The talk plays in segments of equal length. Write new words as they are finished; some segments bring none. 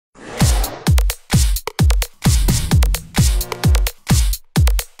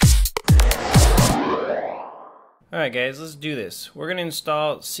Alright guys, let's do this. We're going to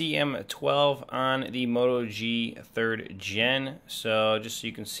install CM12 on the Moto G 3rd Gen. So just so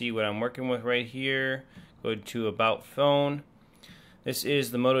you can see what I'm working with right here, go to About Phone. This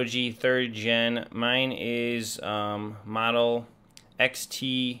is the Moto G 3rd Gen. Mine is model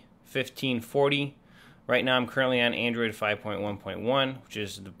XT1540. Right now I'm currently on Android 5.1.1, which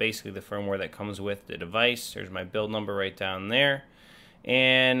is basically the firmware that comes with the device. There's my build number right down there.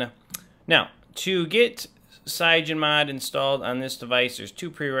 And now, to get CyanogenMod installed on this device, there's two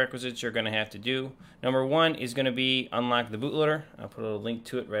prerequisites you're going to have to do. Number one is going to be unlock the bootloader. I'll put a link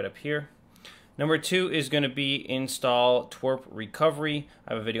to it right up here. Number two is going to be install TWRP recovery.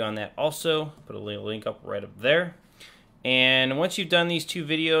 I have a video on that also. Put a link up right up there. And once you've done these two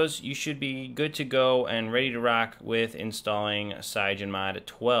videos, you should be good to go and ready to rock with installing CyanogenMod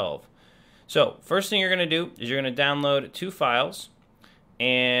 12. So first thing you're going to do is you're going to download two files.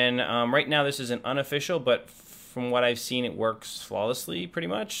 And right now this is an unofficial, but from what I've seen it works flawlessly pretty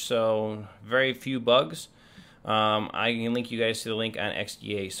much, so very few bugs. I can link you guys to the link on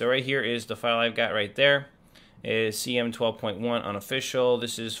XDA. So right here is the file I've got right there. It is CM12.1 unofficial.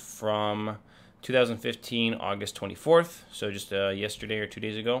 This is from 2015 August 24th, so just yesterday or 2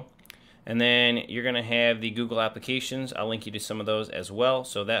 days ago. And then you're going to have the Google applications. I'll link you to some of those as well.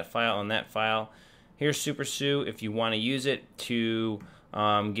 So that file and that file. Here's supersu if you want to use it to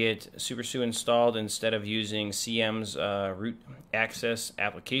get supersu installed instead of using CM's root access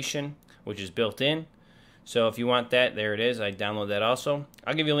application, which is built in. So if you want that, there it is. I download that also.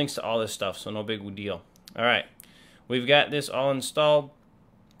 I'll give you links to all this stuff, so no big deal. Alright, we've got this all installed.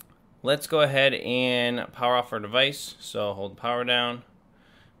 Let's go ahead and power off our device. So hold power down.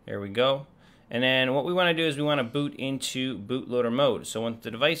 There we go. And then what we want to do is we want to boot into bootloader mode. So with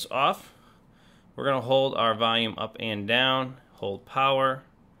the device off, we're going to hold our volume up and down, hold power,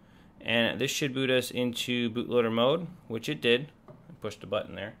 and this should boot us into bootloader mode, which it did. I pushed the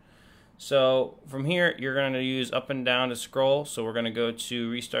button there. So from here, you're going to use up and down to scroll. So we're going to go to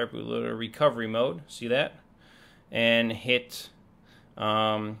restart bootloader recovery mode. See that? And hit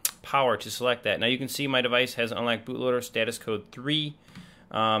power to select that. Now you can see my device has unlocked bootloader status code 3.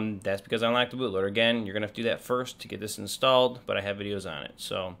 That's because I unlocked the bootloader. Again, you're going to have to do that first to get this installed, but I have videos on it.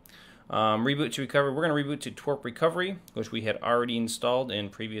 So reboot to recovery. We're going to reboot to TWRP recovery, which we had already installed in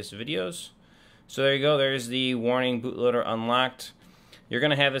previous videos. So there you go. There's the warning, bootloader unlocked. You're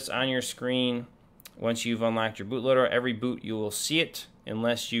going to have this on your screen once you've unlocked your bootloader. Every boot you will see it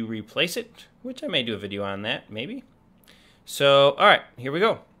unless you replace it, which I may do a video on that, maybe. So, alright, here we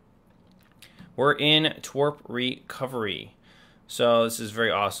go. We're in TWRP recovery. So this is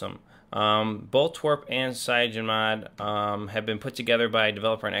very awesome. Both TWRP and CyanogenMod have been put together by a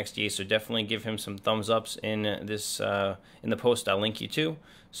developer on XDA, so definitely give him some thumbs ups in this in the post I'll link you to.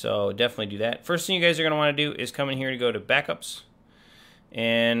 So definitely do that. First thing you guys are going to want to do is come in here to go to backups,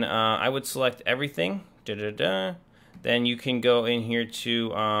 and I would select everything. Then you can go in here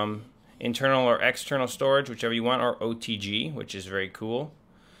to internal or external storage, whichever you want, or OTG, which is very cool,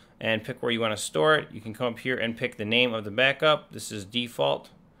 and pick where you want to store it. You can come up here and pick the name of the backup. This is default.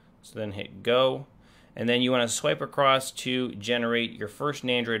 So then hit go, and then you want to swipe across to generate your first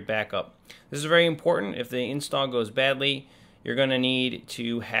nandroid backup. This is very important. If the install goes badly, you're going to need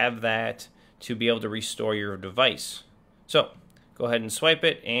to have that to be able to restore your device. So go ahead and swipe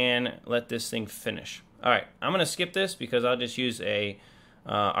it and let this thing finish. Alright, I'm going to skip this because I'll just use a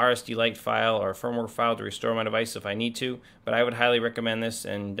RSD Lite file or a firmware file to restore my device if I need to, but I would highly recommend this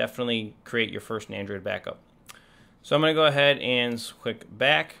and definitely create your first nandroid backup. So I'm going to go ahead and click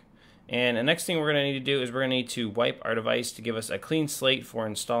back. And the next thing we're going to need to do is we're going to need to wipe our device to give us a clean slate for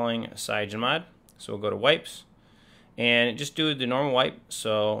installing CyanogenMod. So we'll go to wipes and just do the normal wipe.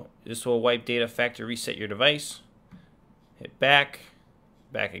 So this will wipe data factory reset your device. Hit back,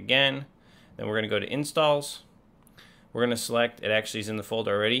 back again. Then we're going to go to installs. We're going to select, it actually is in the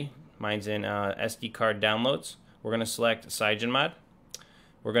folder already. Mine's in SD card downloads. We're going to select CyanogenMod.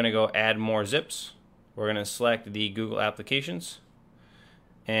 We're going to go add more zips. We're going to select the Google applications.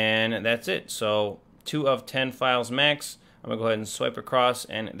 And that's it. So 2 of 10 files max. I'm going to go ahead and swipe across,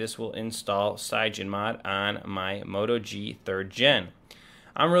 and this will install CyanogenMod on my Moto G 3rd Gen.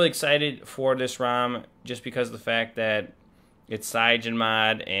 I'm really excited for this ROM just because of the fact that it's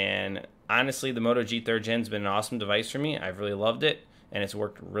CyanogenMod, and honestly the Moto G 3rd Gen has been an awesome device for me. I've really loved it, and it's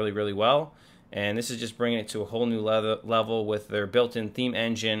worked really, really well. And this is just bringing it to a whole new level with their built-in theme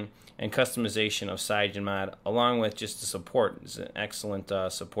engine and customization of CyanogenMod, along with just the support. It's an excellent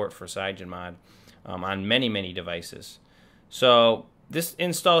support for CyanogenMod on many, many devices. So this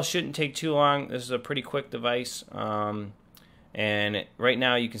install shouldn't take too long. This is a pretty quick device. And right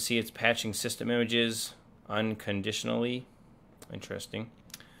now you can see it's patching system images. unconditionally. Interesting.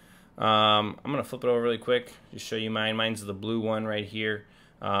 I'm going to flip it over really quick, just show you mine. Mine's the blue one right here.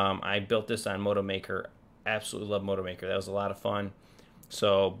 I built this on Moto Maker. Absolutely love Moto Maker. That was a lot of fun.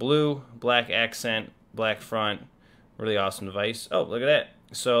 So blue, black accent, black front. Really awesome device. Oh, look at that.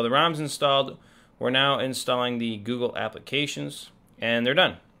 So the ROM's installed. We're now installing the Google applications, and they're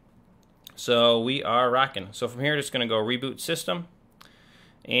done. So we are rocking. So from here, just going to go reboot system,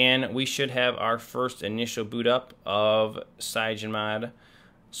 and we should have our first initial boot up of CyanogenMod.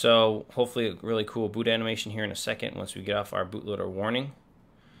 So hopefully a really cool boot animation here in a second once we get off our bootloader warning.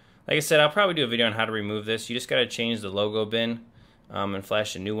 Like I said, I'll probably do a video on how to remove this. You just got to change the logo bin and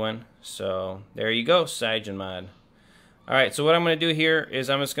flash a new one. So there you go, CyanogenMod. Alright, so what I'm going to do here is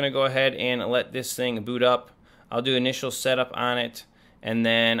I'm just going to go ahead and let this thing boot up. I'll do initial setup on it, and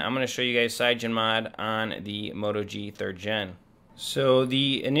then I'm going to show you guys CyanogenMod on the Moto G 3rd Gen. So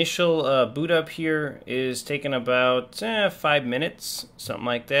the initial boot up here is taking about 5 minutes, something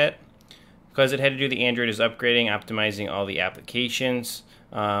like that, because it had to do the Android is upgrading, optimizing all the applications,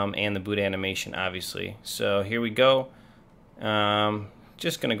 and the boot animation, obviously. So here we go.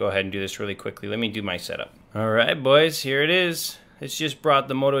 Just going to go ahead and do this really quickly. Let me do my setup. Alright boys, here it is. It's just brought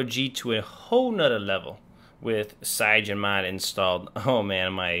the Moto G to a whole nother level with CyanogenMod installed. Oh man,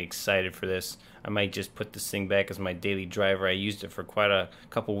 am I excited for this. I might just put this thing back as my daily driver. I used it for quite a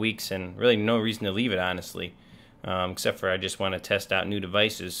couple weeks and really no reason to leave it, honestly. Except for I just want to test out new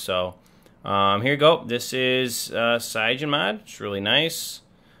devices. So here you go. This is CyanogenMod. It's really nice.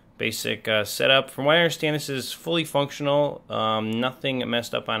 Basic setup. From what I understand, this is fully functional. Nothing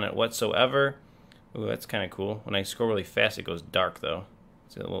messed up on it whatsoever. Ooh, that's kind of cool. When I scroll really fast, it goes dark, though.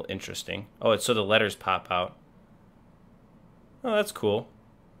 It's a little interesting. Oh, it's so the letters pop out. Oh, that's cool.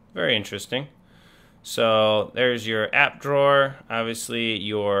 Very interesting. So there's your app drawer. Obviously,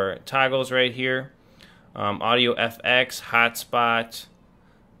 your toggles right here. Audio FX, hotspot.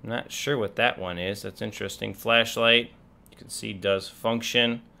 I'm not sure what that one is. That's interesting. Flashlight. You can see does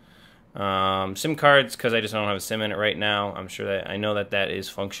function. SIM cards, because I just don't have a SIM in it right now. I'm sure that I know that that is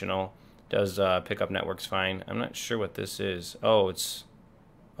functional. Does pick up networks fine. I'm not sure what this is. Oh, it's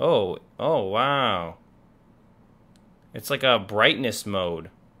oh wow. It's like a brightness mode.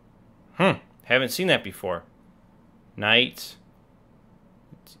 Haven't seen that before. Night,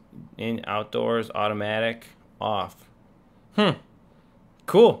 in outdoors, automatic, off.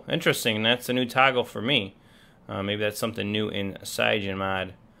 Cool, interesting. That's a new toggle for me. Maybe that's something new in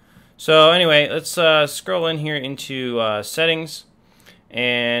CyanogenMod. So anyway, let's scroll in here into settings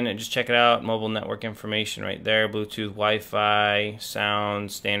and just check it out. Mobile network information right there. Bluetooth, Wi-Fi,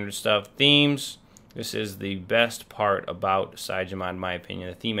 sound, standard stuff. Themes. This is the best part about CyanogenMod, in my opinion.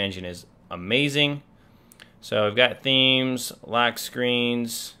 The theme engine is amazing. So we've got themes, lock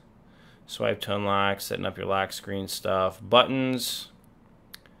screens, swipe to unlock, setting up your lock screen stuff, buttons,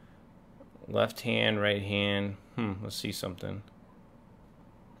 left hand, right hand. Let's see something.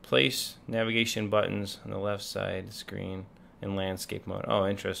 Place navigation buttons on the left side of the screen in landscape mode. Oh,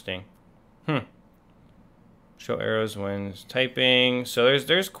 interesting. Show arrows when typing. So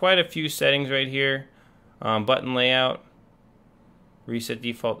there's quite a few settings right here. Button layout, reset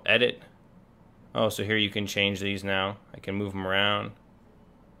default edit. Oh, so here you can change these now. I can move them around.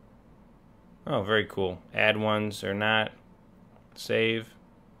 Oh, very cool. Add ones or not. Save.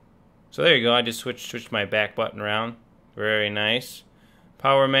 So there you go. I just switched my back button around. Very nice.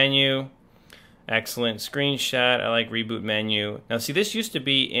 Power menu. Excellent. Screenshot. I like reboot menu. Now see, this used to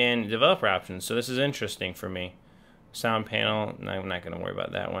be in developer options, so this is interesting for me. Sound panel. No, I'm not going to worry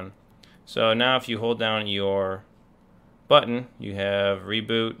about that one. So now if you hold down your button, you have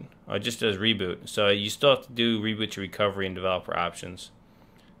reboot. Oh, it just does reboot. So you still have to do reboot to recovery in developer options.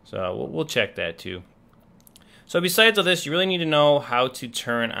 So we'll check that too. So besides all this, you really need to know how to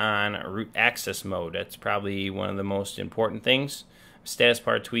turn on root access mode. That's probably one of the most important things. Status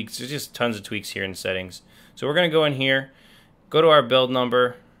bar tweaks. There's just tons of tweaks here in settings. So we're going to go in here, go to our build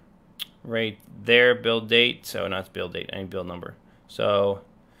number right there, build date. So not build date, I need build number. So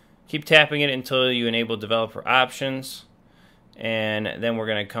keep tapping it until you enable developer options. And then we're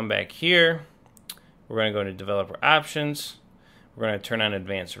going to come back here. We're going to go to developer options. We're going to turn on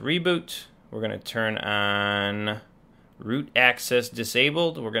advanced reboot. We're going to turn on root access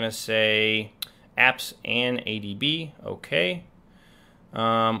disabled. We're going to say apps and ADB. Okay.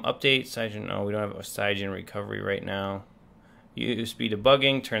 Update Cyanogen. No, we don't have a Cyanogen recovery right now. USB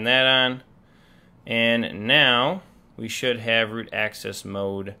debugging. Turn that on. And now we should have root access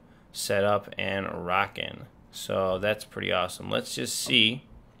mode set up and rocking. So that's pretty awesome. Let's just see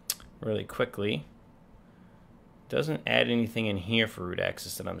really quickly. Doesn't add anything in here for root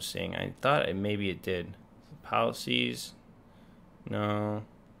access that I'm seeing. I thought maybe it did. policies. No.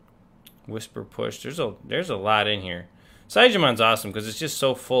 Whisper push. There's a lot in here. CyanogenMod's awesome because it's just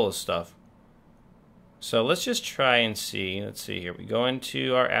so full of stuff. So let's just try and see. Let's see here. We go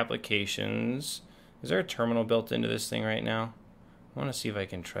into our applications. Is there a terminal built into this thing right now? I want to see if I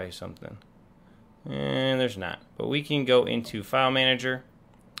can try something. And there's not. But we can go into File Manager.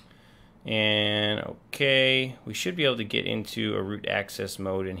 And okay, we should be able to get into a root access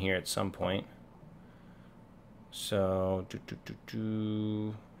mode in here at some point. So,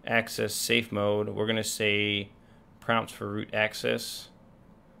 access safe mode. We're going to say prompts for root access.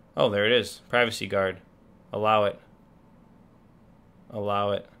 Oh, there it is. Privacy guard. Allow it.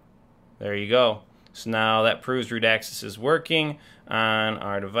 Allow it. There you go. So now that proves root access is working on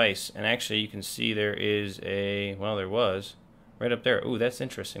our device. And actually you can see there is a, well, there was right up there. Ooh, that's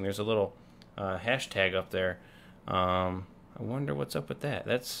interesting. There's a little hashtag up there. I wonder what's up with that.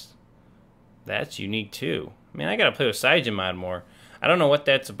 That's unique too. I mean, I gotta play with CyanogenMod more. I don't know what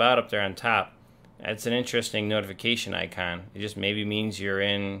that's about up there on top. That's an interesting notification icon. It just maybe means you're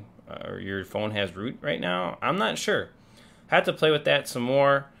in, or your phone has root right now. I'm not sure. Have to play with that some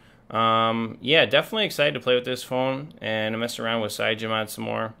more. Yeah, definitely excited to play with this phone and mess around with CyanogenMod some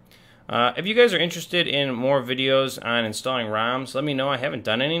more. If you guys are interested in more videos on installing ROMs, let me know. I haven't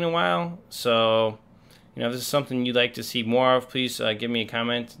done any in a while, so you know, if this is something you'd like to see more of, please give me a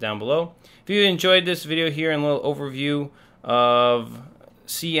comment down below. If you enjoyed this video here and a little overview of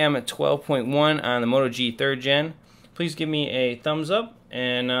CM 12.1 on the Moto G 3rd Gen, please give me a thumbs up,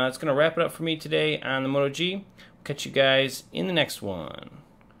 and that's going to wrap it up for me today on the Moto G. Catch you guys in the next one.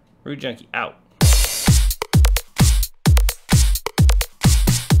 Root Junkie out.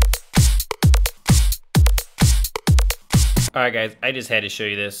 Alright guys, I just had to show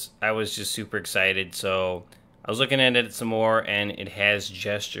you this. I was just super excited, so I was looking at it some more, and it has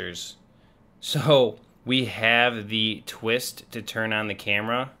gestures. So we have the twist to turn on the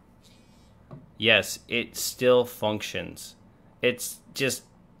camera. Yes, it still functions. It's just,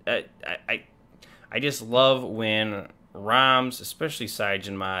 I just love when ROMs, especially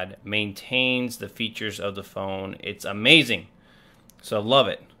CyanogenMod, maintains the features of the phone. It's amazing. So love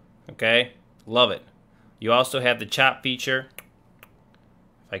it. Okay? Love it. You also have the chop feature.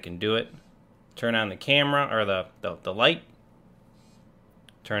 If I can do it. Turn on the camera, or the light.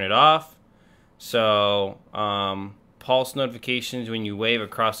 Turn it off. So, pulse notifications when you wave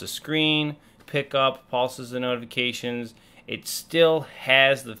across the screen. Pick up, pulses the notifications. It still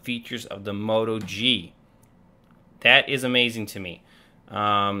has the features of the Moto G. That is amazing to me.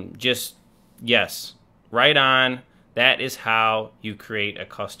 Just, yes, right on. That is how you create a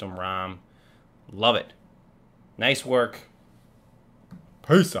custom ROM. Love it. Nice work.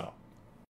 Peace out.